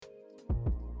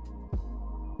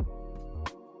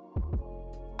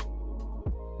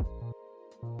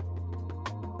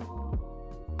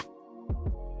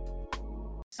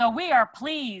So we are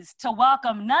pleased to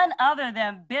welcome none other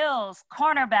than Bills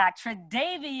cornerback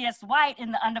Tre'Davious White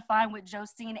in the Undefined with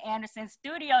Josine Anderson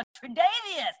studio.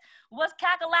 Tre'Davious, what's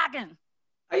cackalacken?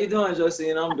 How you doing,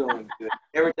 Josine? I'm doing good.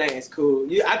 Everything is cool.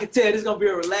 I can tell this is gonna be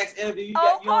a relaxed interview. You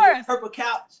on your purple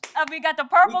couch. We got the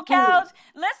purple couch.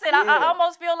 Listen, yeah. I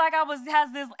almost feel like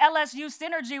has this LSU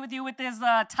synergy with you with this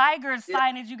Tigers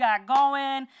signage you got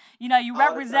going. You know, you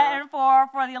representing for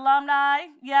the alumni.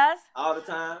 Yes. All the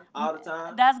time.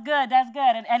 That's good.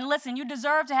 And listen, you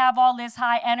deserve to have all this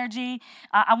high energy.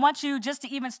 I want you just to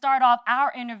even start off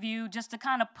our interview just to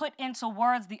kind of put into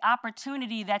words the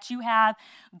opportunity that you have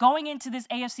going into this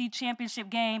AFC Championship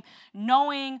game,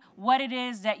 knowing what it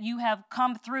is that you have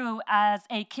come through as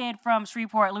a kid from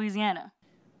Shreveport, Louisiana.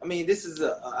 I mean, this is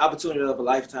an opportunity of a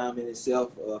lifetime in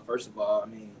itself. First of all, I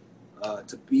mean,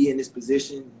 to be in this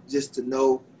position, just to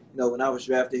know, when I was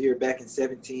drafted here back in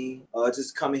 2017,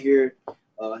 just coming here,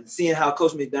 seeing how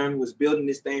Coach McDermott was building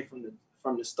this thing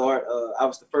from the start. I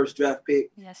was the first draft pick.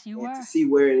 Yes, you were. To see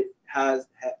how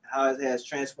it has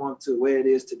transformed to where it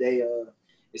is today,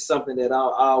 it's something that I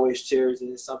always cherish,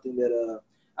 and it's something that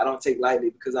I don't take lightly,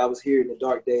 because I was here in the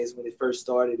dark days when it first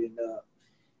started, and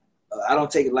I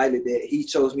don't take it lightly that he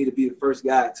chose me to be the first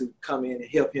guy to come in and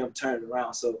help him turn it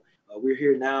around. So we're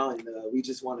here now, and we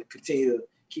just want to continue to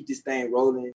keep this thing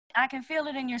rolling. I can feel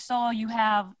it in your soul. You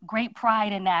have great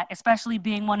pride in that, especially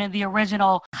being one of the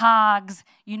original cogs,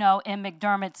 in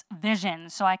McDermott's vision.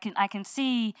 So I can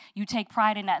see you take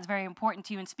pride in that. It's very important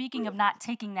to you. And speaking of not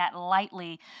taking that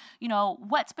lightly,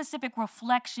 what specific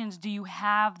reflections do you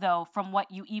have, though, from what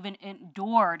you even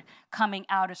endured coming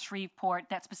out of Shreveport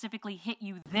that specifically hit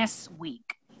you this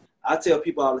week? I tell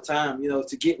people all the time,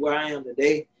 to get where I am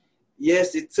today,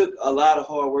 yes, it took a lot of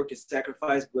hard work and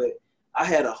sacrifice, but I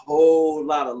had a whole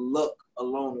lot of luck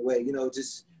along the way,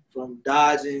 just from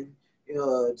dodging,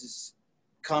 just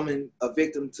coming a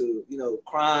victim to,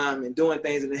 crime and doing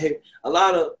things in the head. A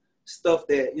lot of stuff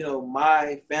that,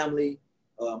 my family,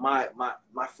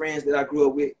 my friends that I grew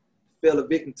up with fell a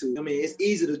victim to. I mean, it's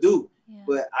easy to do,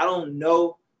 but I don't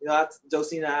know.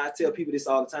 Josine, I tell people this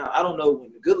all the time. I don't know,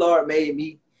 when the good Lord made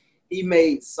me, he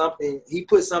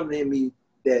put something in me,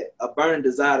 that a burning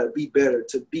desire to be better,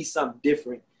 to be something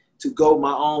different, to go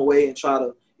my own way and try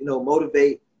to,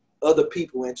 motivate other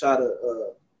people and try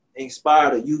to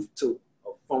inspire the youth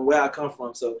from where I come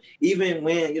from. So even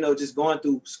when, just going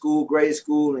through grade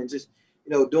school and just,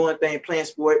 doing things, playing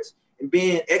sports and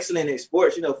being excellent in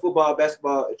sports, football,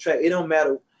 basketball, track, it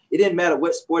didn't matter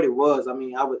what sport it was. I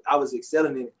mean, I was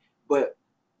excelling in it, but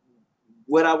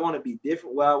what I wanted to be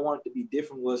different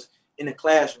was in the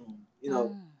classroom.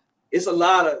 It's a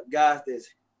lot of guys that's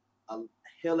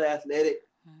hella athletic.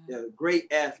 They're a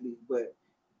great athlete, but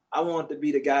I want to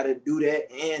be the guy to do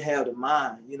that and have the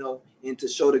mind, and to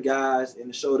show the guys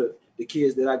and to show the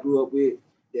kids that I grew up with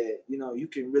that, you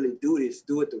can really do this,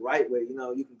 do it the right way.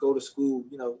 You can go to school,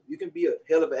 you can be a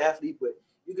hell of an athlete, but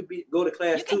you can go to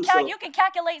class too. You can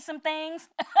calculate some things.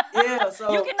 Yeah,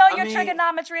 so you can know your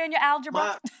trigonometry and your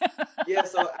algebra.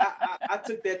 So I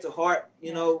took that to heart.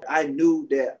 I knew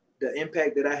that the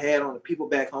impact that I had on the people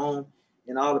back home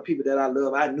and all the people that I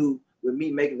love, I knew with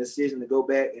me making the decision to go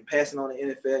back and passing on the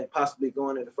NFL and possibly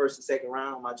going in the first and second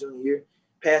round my junior year,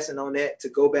 passing on that to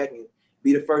go back and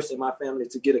be the first in my family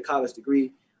to get a college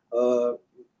degree.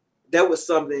 That was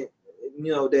something,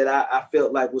 that I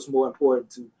felt like was more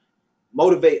important, to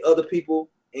motivate other people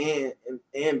and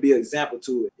be an example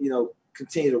to it,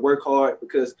 continue to work hard,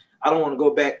 because I don't want to go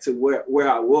back to where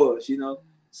I was,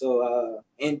 So,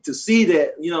 and to see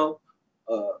that,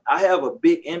 I have a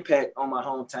big impact on my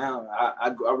hometown. I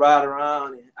ride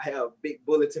around and I have big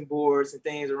bulletin boards and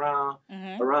things around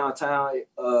town.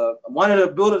 One of the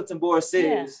bulletin boards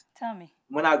says, "Tell me,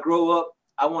 when I grow up,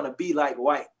 I want to be like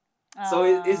White." So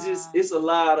it's a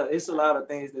lot of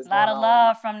things. There's a lot of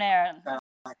love from there.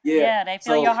 Yeah, they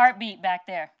feel your heartbeat back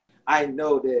there. I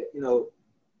know that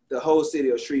the whole city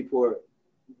of Shreveport,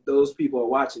 those people are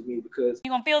watching me, because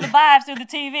you're going to feel the vibes through the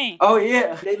TV. Oh,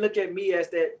 yeah. They look at me as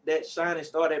that shining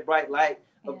star, that bright light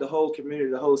of the whole community,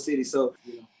 the whole city. So,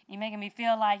 You're making me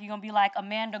feel like you're going to be like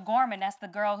Amanda Gorman. That's the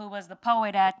girl who was the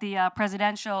poet at the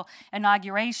presidential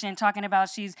inauguration, talking about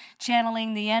she's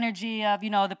channeling the energy of,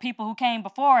 the people who came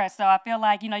before us. So I feel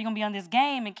like, you're going to be on this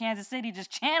game in Kansas City just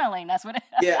channeling. That's what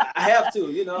Yeah, I have to,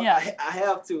 Yeah. I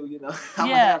have to, I'm going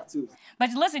to have to. But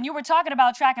listen, you were talking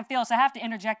about track and field, so I have to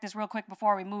interject this real quick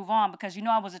before we move on, because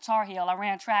I was a Tar Heel. I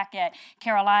ran track at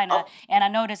Carolina, and I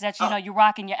noticed that, you're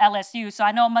rocking your LSU. So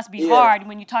I know it must be hard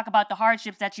when you talk about the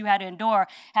hardships that you had to endure,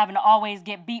 having to always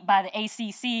get beat by the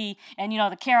ACC and,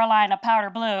 the Carolina Powder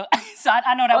Blue. So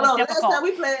I know that Hold was on, difficult. last time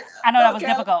we played, I know that was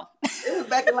Carolina, difficult. it was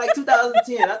back in like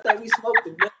 2010. I think we smoked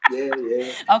them.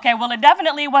 Yeah. Okay, well, it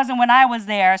definitely wasn't when I was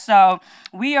there, so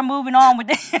we are moving on with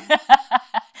this.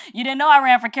 You didn't know I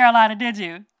ran for Carolina, did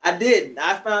you? I didn't.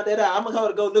 I found that out. I'm going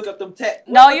to go look up them tech.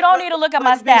 No, you don't need to look at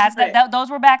my stats. Division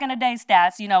Those were back in the day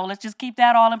stats. Let's just keep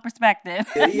that all in perspective.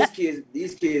 Yeah,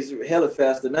 these kids are hella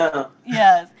faster now.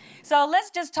 Yes. So let's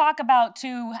just talk about,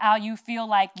 too, how you feel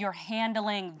like you're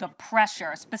handling the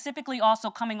pressure, specifically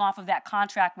also coming off of that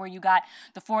contract where you got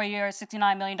the 4-year,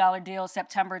 $69 million deal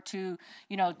September to,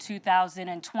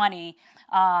 2020.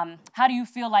 How do you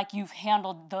feel like you've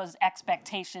handled those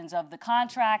expectations of the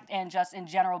contract and just in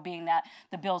general being that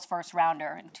the Bills' first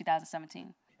rounder in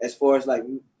 2017? As far as like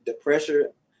the pressure,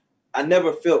 I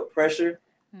never felt pressure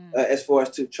as far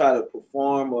as to try to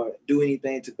perform or do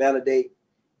anything to validate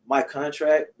my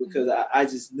contract, because I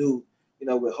just knew,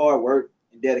 with hard work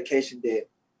and dedication that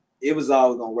it was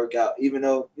all going to work out. Even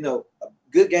though, a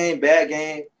good game, bad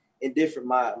game, indifferent,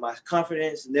 my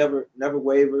confidence never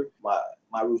wavered.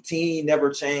 My routine never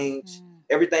changed.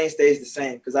 Everything stays the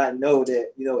same because I know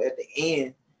that, at the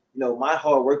end, my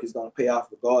hard work is going to pay off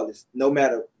regardless, no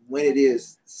matter when it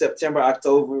is, September,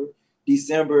 October,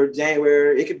 December,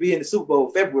 January. It could be in the Super Bowl,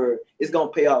 February. It's going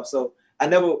to pay off. So I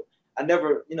never,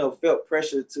 felt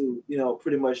pressure to,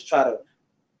 pretty much try to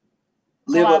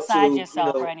live up to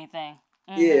yourself or anything.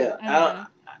 Yeah.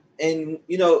 And,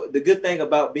 the good thing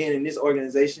about being in this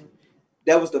organization,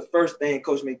 that was the first thing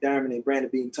Coach McDermott and Brandon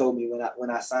Beane told me when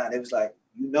I signed. It was like,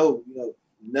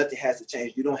 nothing has to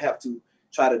change. You don't have to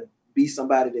try to be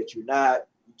somebody that you're not.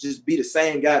 Just be the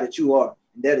same guy that you are.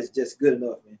 And that is just good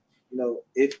enough, man.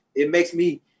 It makes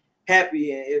me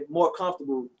happy and more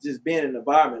comfortable just being in an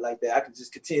environment like that. I can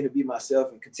just continue to be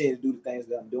myself and continue to do the things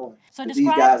that I'm doing. So these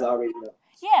guys already know.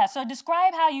 Yeah, so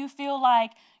describe how you feel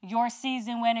like your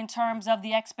season went in terms of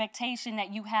the expectation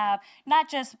that you have, not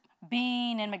just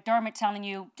Beane and McDermott telling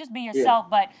you, just be yourself,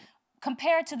 but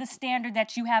compared to the standard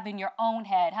that you have in your own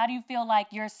head, how do you feel like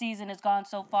your season has gone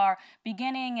so far,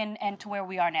 beginning and to where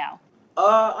we are now?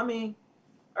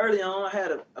 Early on, I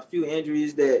had a few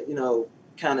injuries that,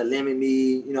 kind of limited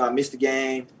me. I missed the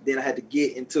game. Then I had to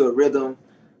get into a rhythm.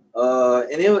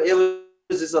 And it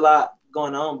was just a lot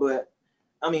going on. But,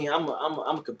 I'm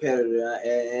a competitor.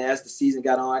 And as the season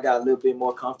got on, I got a little bit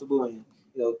more comfortable. And,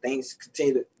 things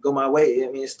continued to go my way.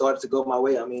 It started to go my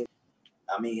way.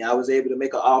 I was able to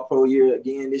make an All-Pro year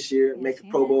again this year, make a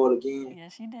Pro Bowl again.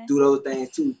 Yes, you did. Do those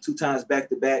things two times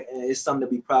back-to-back. And it's something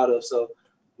to be proud of. So,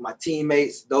 my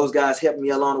teammates, those guys helped me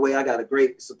along the way. I got a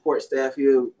great support staff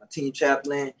here. My team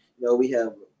chaplain, we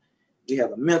have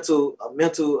a mental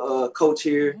coach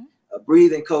here, a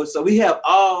breathing coach. So we have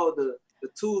all the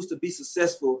tools to be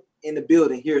successful in the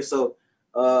building here. So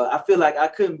I feel like I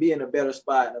couldn't be in a better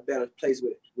spot, in a better place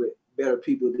with better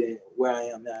people than where I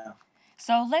am now.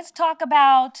 So let's talk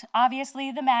about,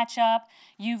 obviously, the matchup.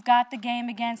 You've got the game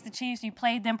against the Chiefs. You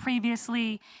played them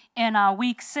previously in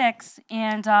Week 6,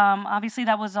 and obviously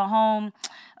that was a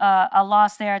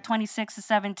loss there,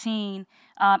 26-17.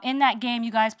 In that game,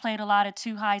 you guys played a lot of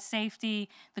two-high safety.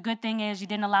 The good thing is you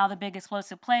didn't allow the big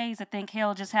explosive plays. I think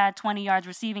Hill just had 20 yards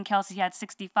receiving. Kelsey had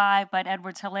 65, but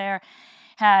Edwards-Helaire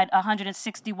had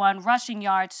 161 rushing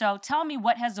yards. So tell me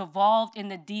what has evolved in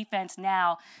the defense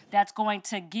now that's going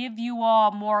to give you all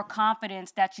more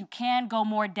confidence that you can go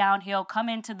more downhill, come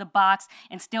into the box,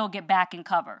 and still get back and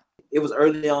cover. It was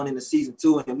early on in the season,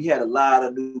 too, and we had a lot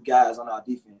of new guys on our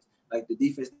defense. Like, the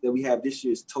defense that we have this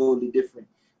year is totally different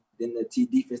than the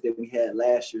defense that we had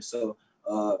last year. So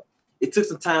it took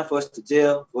some time for us to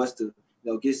gel, for us to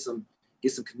get some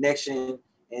connection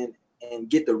and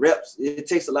get the reps. It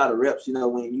takes a lot of reps,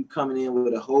 when you coming in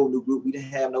with a whole new group. We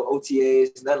didn't have no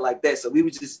OTAs, nothing like that. So we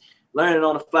were just learning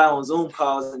on the fly on Zoom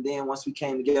calls. And then once we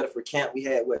came together for camp, we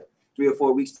had 3 or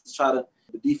 4 weeks to try the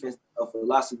defense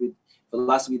philosophy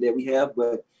that we have.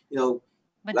 But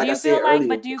But like do you I said feel earlier,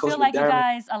 like you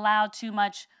guys allowed too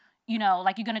much?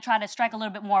 Like you're going to try to strike a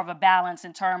little bit more of a balance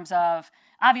in terms of,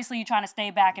 obviously you're trying to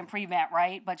stay back and prevent,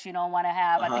 right? But you don't want to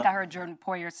have, I think I heard Jordan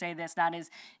Poyer say this, not as,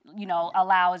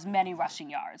 allow as many rushing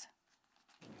yards.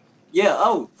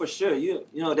 Yeah, for sure.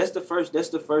 That's the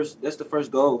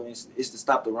first goal is to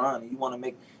stop the run. And you want to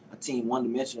make a team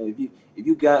one-dimensional. If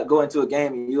you go into a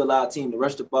game and you allow a team to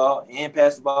rush the ball and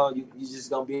pass the ball, you just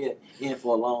gonna be in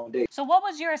for a long day. So what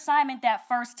was your assignment that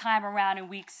first time around in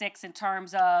Week 6 in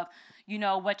terms of,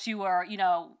 what you were,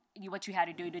 what you had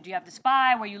to do? Did you have to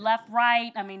spy? Were you left,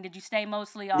 right? Did you stay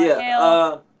mostly on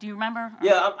Hill? Do you remember?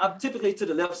 Yeah, I'm typically to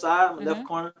the left side. I'm a left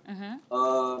corner.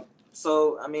 Mm-hmm.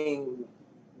 So,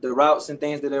 the routes and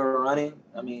things that they were running.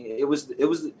 I mean, it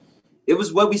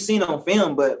was what we seen on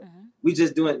film, but we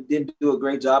just didn't do a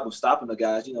great job of stopping the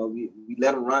guys. You know, we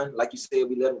let them run, like you said.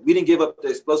 We didn't give up the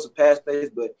explosive pass plays,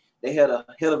 but they had a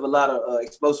hell of a lot of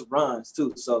explosive runs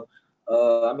too. So,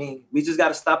 I mean, we just got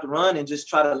to stop the run and just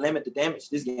try to limit the damage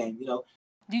this game. You know.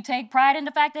 Do you take pride in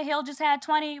the fact that Hill just had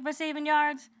 20 receiving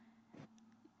yards?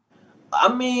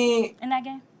 I mean, in that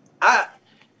game.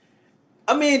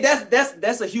 I mean,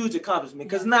 that's a huge accomplishment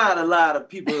because not a lot of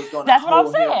people is going to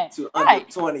hold him to under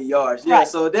 20 yards. Yeah,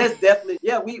 so that's definitely,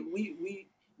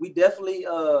 we definitely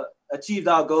achieved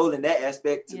our goal in that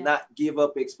aspect to not give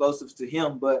up explosives to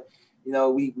him. But, you know,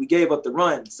 we gave up the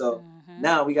run. So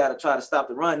now we got to try to stop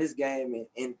the run this game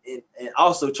and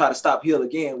also try to stop Hill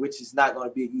again, which is not going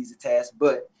to be an easy task.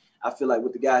 But I feel like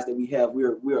with the guys that we have,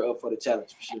 we're up for the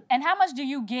challenge for sure. And how much do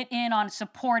you get in on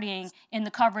supporting in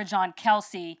the coverage on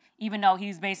Kelce, even though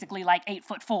he's basically like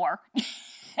 8'4"?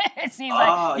 It seems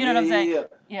like, you know what I'm saying?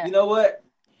 Yeah. You know what?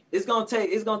 It's gonna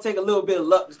take a little bit of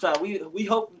luck to try. We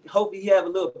hope he have a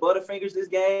little butterfingers this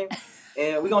game,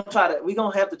 and we're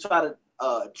gonna have to try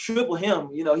to triple him.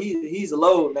 You know, he's a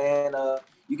load, man.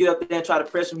 You get up there and try to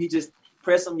press him, he just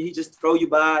throw you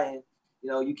by, and you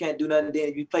know, you can't do nothing. Then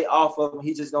if you play off of him,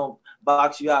 he's just going to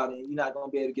box you out, and you're not going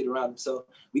to be able to get around him. So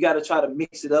we got to try to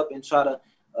mix it up and try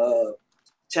to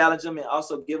challenge him and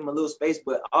also give him a little space,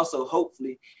 but also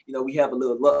hopefully, you know, we have a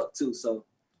little luck too. So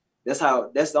that's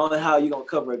the only how you're going to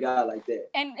cover a guy like that.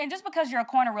 And just because you're a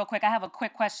corner real quick, I have a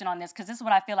quick question on this because this is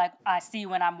what I feel like I see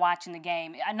when I'm watching the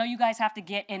game. I know you guys have to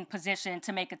get in position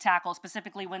to make a tackle,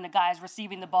 specifically when the guy's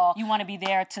receiving the ball. You want to be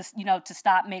there to, you know, to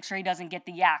stop, make sure he doesn't get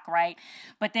the yak, right?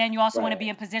 But then you also want to be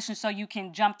in position so you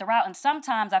can jump the route. And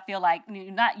sometimes I feel like,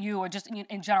 not you or just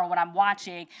in general when I'm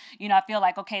watching, you know, I feel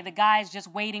like, okay, the guy's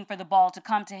just waiting for the ball to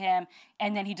come to him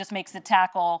and then he just makes the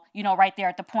tackle, you know, right there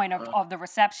at the point of the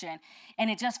reception. And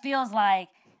it just feels like,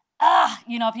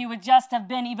 you know, if he would just have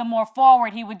been even more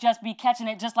forward, he would just be catching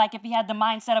it just like if he had the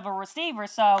mindset of a receiver.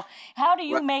 So how do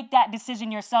you make that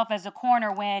decision yourself as a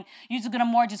corner when you're just going to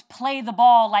more just play the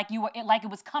ball like it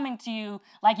was coming to you,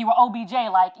 like you were OBJ,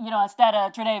 like, you know, instead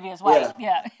of Tre'Davious White?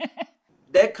 Yeah.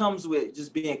 That comes with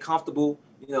just being comfortable,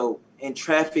 you know, in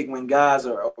traffic when guys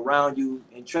are around you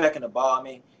and tracking the ball. I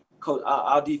mean, Coach,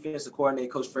 our defensive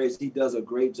coordinator, Coach Frazier, he does a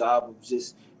great job of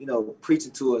just, you know,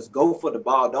 preaching to us, go for the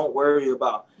ball. Don't worry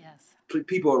about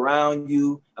people around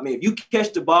you. I mean, if you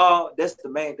catch the ball, that's the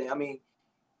main thing. I mean,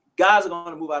 guys are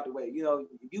going to move out the way. You know,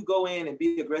 if you go in and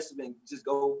be aggressive and just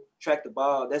go track the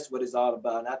ball, that's what it's all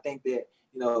about. And I think that,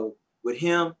 you know, with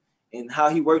him and how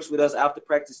he works with us after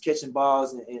practice, catching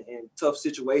balls in tough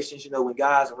situations, you know, when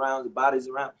guys around, the bodies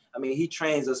around, I mean, he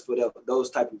trains us for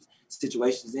those type of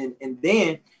situations. And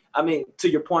then, I mean, to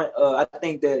your point, I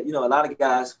think that, you know, a lot of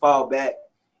guys fall back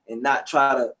and not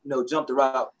try to, you know, jump the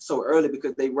route so early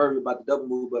because they worry about the double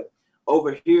move. But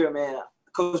over here, man,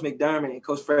 Coach McDermott and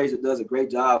Coach Frazier does a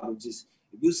great job of just,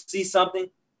 if you see something,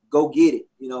 go get it.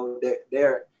 You know,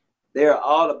 they're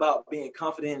all about being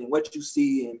confident in what you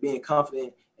see and being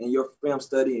confident in your film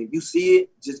study. If you see it,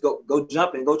 just go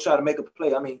jump and go try to make a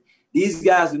play. I mean, these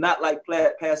guys do not like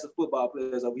passive football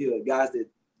players over here, guys that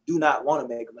do not want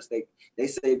to make a mistake. They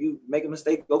say if you make a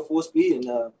mistake, go full speed. And,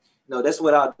 you know, that's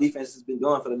what our defense has been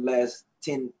doing for the last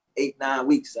 8-9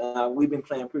 weeks. We've been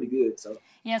playing pretty good. So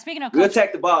yeah, speaking of we'll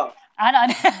attack the ball.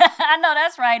 I know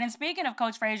that's right. And speaking of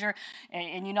Coach Frazier,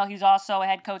 and you know he's also a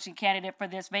head coaching candidate for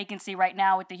this vacancy right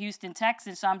now with the Houston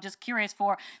Texans. So I'm just curious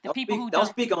for the people who don't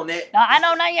speak on that. No, I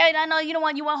know not yet. I know you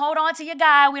want to hold on to your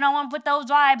guy. We don't want to put those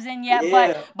vibes in yet.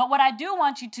 Yeah. But what I do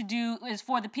want you to do is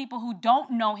for the people who don't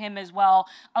know him as well,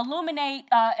 illuminate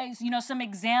you know, some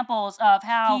examples of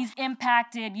how he's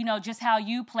impacted, you know, just how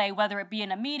you play, whether it be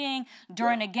in a meeting,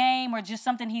 during a game, or just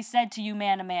something he said to you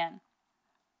man to man.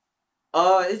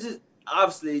 It's just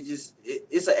obviously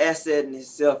it's an asset in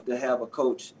itself to have a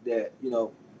coach that, you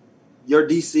know, your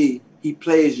DC, he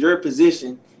plays your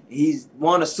position. He's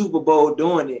won a Super Bowl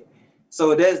doing it.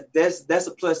 So that's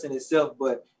a plus in itself.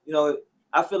 But, you know,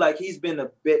 I feel like he's been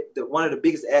one of the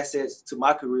biggest assets to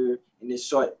my career in this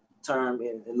short term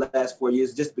in the last 4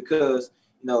 years, just because,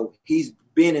 you know, he's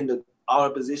been in all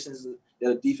the positions that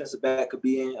a defensive back could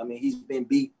be in. I mean, he's been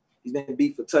beat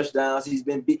for touchdowns. He's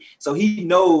been beat. So he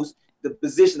knows the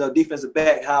position of defensive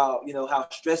back, how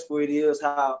stressful it is,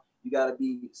 how you got to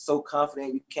be so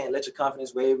confident. You can't let your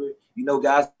confidence waver. You know,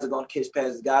 guys are going to catch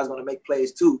passes. Guys are going to make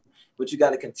plays too, but you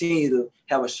got to continue to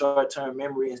have a short-term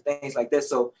memory and things like that.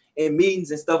 So in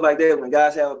meetings and stuff like that, when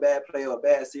guys have a bad play or a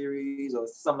bad series or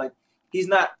something like, he's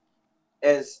not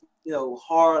as, you know,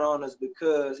 hard on us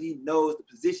because he knows the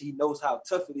position. He knows how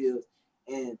tough it is.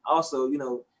 And also, you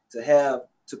know,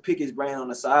 to to pick his brain on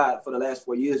the side for the last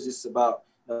 4 years, just about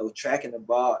tracking the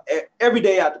ball. Every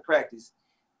day after practice,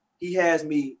 he has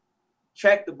me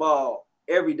track the ball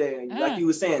every day. And like you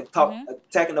were saying,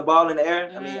 attacking the ball in the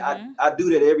air. I mean, I do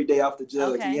that every day off the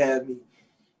jugs. Okay. He has me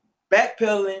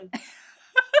backpedaling,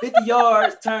 50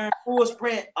 yards, turn, full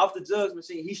sprint off the jugs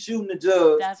machine. He's shooting the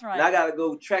jugs. That's right. And I got to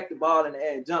go track the ball in the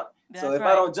air and jump. So if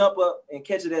I don't jump up and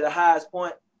catch it at the highest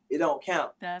point, it don't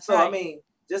count. That's right. I mean,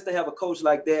 just to have a coach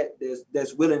like that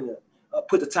that's willing to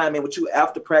put the time in with you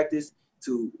after practice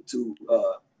to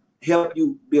help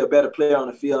you be a better player on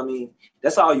the field. I mean,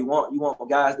 that's all you want. You want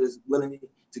guys that's willing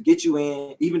to get you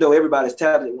in, even though everybody's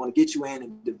talented, want to get you in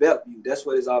and develop you. That's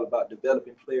what it's all about,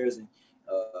 developing players. And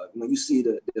when you see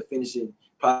the finishing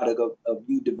product of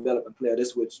you developing player,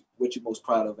 that's what you're most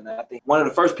proud of. And I think one of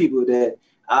the first people that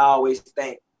I always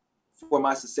thank for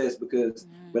my success, because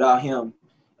without him,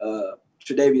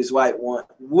 Tre'Davious White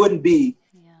wouldn't be,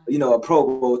 a Pro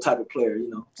Bowl type of player,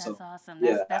 That's so, awesome.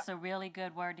 Yeah. That's a really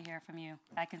good word to hear from you.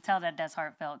 I can tell that that's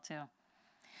heartfelt too.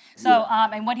 So,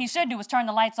 and what he should do is turn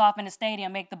the lights off in the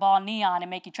stadium, make the ball neon, and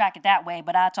make you track it that way.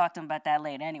 But I'll talk to him about that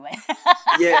later anyway.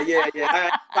 Yeah.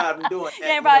 I probably doing that.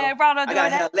 Yeah, probably doing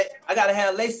that. I gotta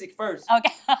have LASIK first.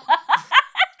 Okay.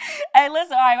 Hey,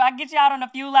 listen, all right, I'll get you out on a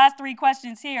few last 3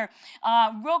 questions here.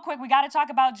 Real quick, we got to talk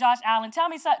about Josh Allen. Tell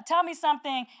me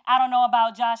something I don't know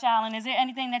about Josh Allen. Is there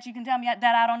anything that you can tell me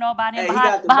that I don't know about him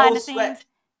behind the scenes?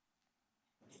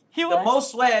 The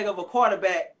most swag of a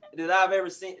quarterback that I've ever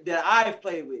seen, that I've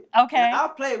played with. Okay. And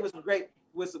I've played with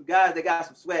some guys that got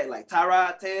some swag, like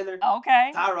Tyrod Taylor.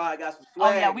 Okay. Tyrod got some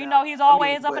swag. Oh, yeah, we know he's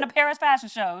always up in the Paris fashion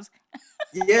shows.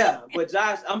 Yeah, but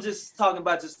Josh, I'm just talking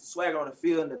about just the swagger on the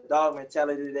field and the dog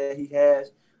mentality that he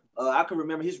has. I can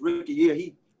remember his rookie year,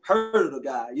 he hurdled a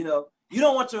guy. You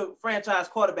don't want your franchise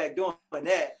quarterback doing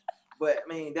that. But,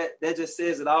 I mean, that just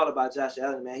says it all about Josh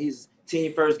Allen, man. He's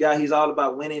team first guy. He's all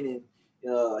about winning,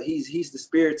 and he's the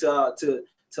spirit to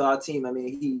our team. I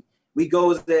mean, we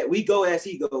go as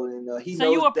he goes, and he knows that.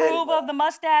 So you approve of the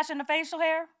mustache and the facial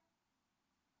hair?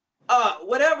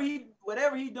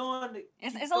 Whatever he doing,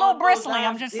 it's a little bristly.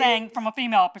 I'm just saying from a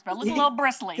female perspective, look a little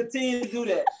bristly. Continue to do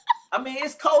that. I mean,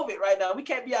 it's COVID right now. We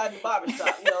can't be out in the barbershop.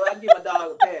 I can give my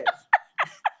dog a pass.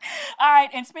 All right,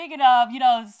 and speaking of,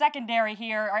 secondary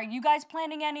here, are you guys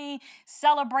planning any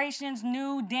celebrations,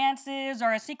 new dances,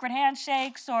 or secret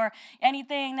handshakes, or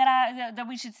anything that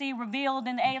we should see revealed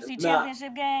in the AFC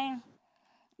Championship game?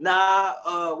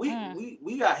 Nah,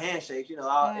 we got handshakes.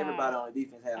 Everybody on the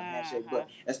defense have a handshake. But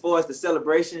as far as the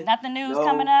celebration, nothing news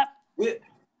coming up. We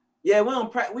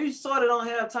we sort of don't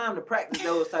have time to practice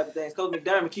those type of things. Coach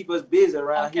McDermott keep us busy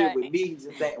around here with meetings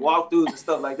and things, walkthroughs and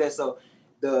stuff like that. So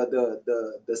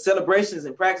the celebrations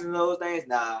and practicing those things,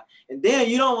 nah. And then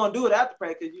you don't want to do it after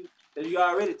practice because you're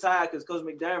already tired, because Coach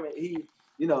McDermott,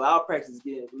 our practice is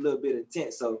getting a little bit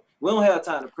intense, so we don't have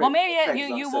time to practice. Well, maybe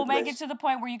you will make it to the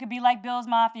point where you could be like Bills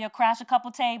Mafia, crash a couple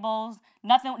tables,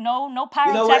 nothing, no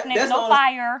pyrotechnics, no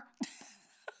fire.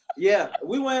 Yeah,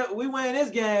 we win this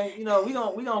game. We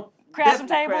gonna crash some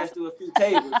tables, crash through a few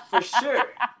tables for sure.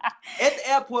 At the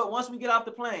airport once we get off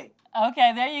the plane.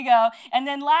 Okay, there you go. And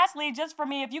then lastly, just for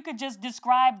me, if you could just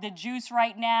describe the juice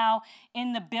right now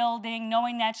in the building,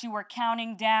 knowing that you were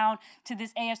counting down to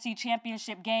this AFC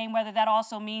Championship game, whether that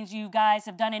also means you guys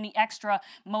have done any extra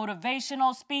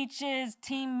motivational speeches,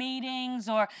 team meetings,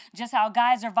 or just how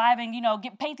guys are vibing,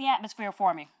 paint the atmosphere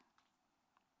for me.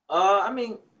 I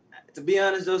mean, to be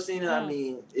honest, Josina, I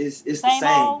mean, it's the same.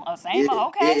 Same old,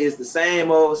 okay. It is the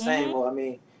same old. I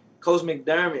mean, Coach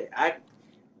McDermott,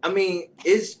 I mean,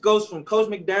 it goes from Coach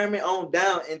McDermott on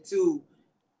down into,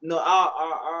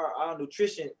 our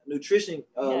nutrition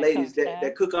ladies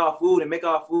that cook our food and make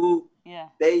our food. Yeah.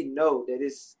 They know that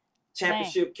it's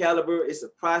championship caliber. It's a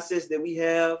process that we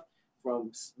have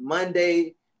from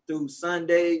Monday through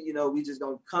Sunday. We just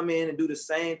gonna come in and do the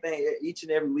same thing each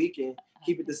and every week and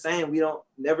keep it the same. We don't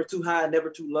never too high,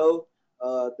 never too low.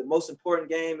 The most important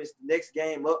game is the next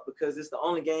game up, because it's the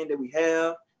only game that we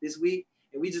have this week.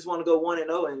 And we just want to go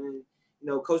 1-0. And,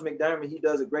 Coach McDermott, he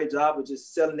does a great job of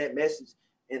just selling that message.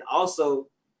 And also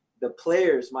the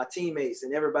players, my teammates,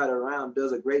 and everybody around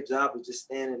does a great job of just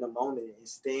staying in the moment and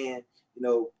staying,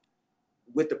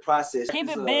 with the process. Keep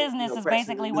it business is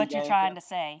basically what you're trying to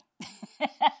say.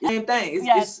 Same thing.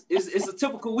 It's a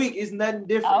typical week. It's nothing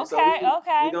different. Okay.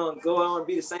 We're going to go on and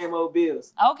be the same old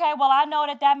Bills. Okay, well, I know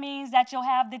that means that you'll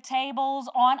have the tables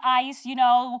on ice,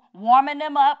 warming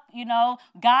them up,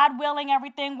 God willing,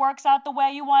 everything works out the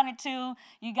way you want it to.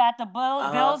 You got the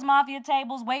Bills Mafia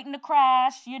tables waiting to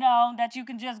crash, that you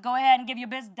can just go ahead and give your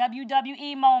best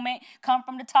WWE moment, come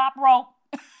from the top rope.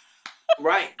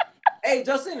 Right. Hey,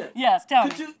 Josina. Yes, tell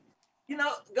Could me.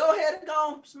 go ahead and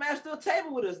go smash through a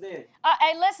table with us then.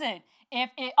 Hey, listen.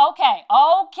 Okay.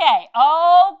 Come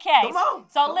on.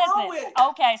 So Come listen. on with it.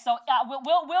 Okay. So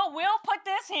we'll put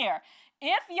this here.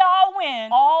 If y'all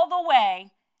win all the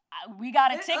way, we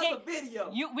got a ticket. A video.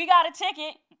 We got a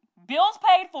ticket. Bill's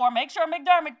paid for. Make sure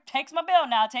McDermott takes my bill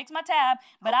now, takes my tab.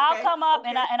 But I'll come up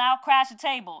and I'll crash a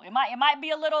table. It might be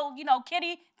a little,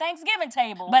 kiddie Thanksgiving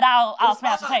table, but I'll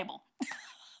smash the table.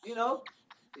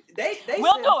 They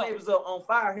we'll set the tables up on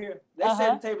fire here. They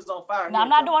set the tables on fire. No, I'm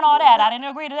not doing all that. I didn't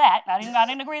agree to that. I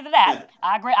didn't agree to that.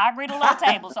 I agree to little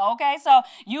tables. So okay, so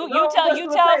you tell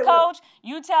Coach,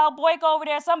 you tell Boyko over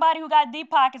there, somebody who got deep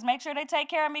pockets, make sure they take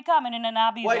care of me coming, and then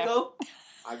I'll be there. Boyko.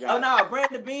 No,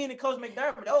 Brandon Bean and Coach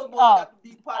McDermott. Those boys got the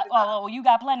deep pockets. Well, you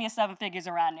got plenty of 7 figures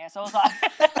around there, so it's all. All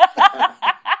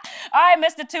right,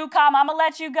 Mr. Two-Com, I'm gonna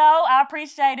let you go. I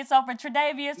appreciate it. So for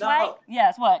Tre'Davious White,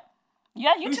 yes, what?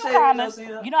 Yeah, you too, Thomas.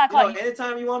 I call you.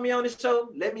 Anytime you want me on the show,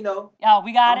 let me know. Oh,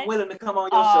 we got I'm willing to come on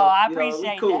your show. I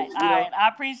appreciate that. All right, I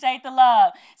appreciate the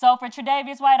love. So for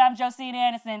Tre'Davious White, I'm Josina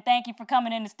Anderson. Thank you for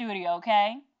coming in the studio,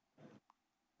 okay?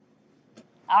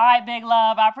 All right, big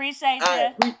love. I appreciate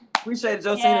you. Appreciate it,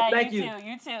 Josina. Thank you.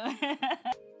 You too.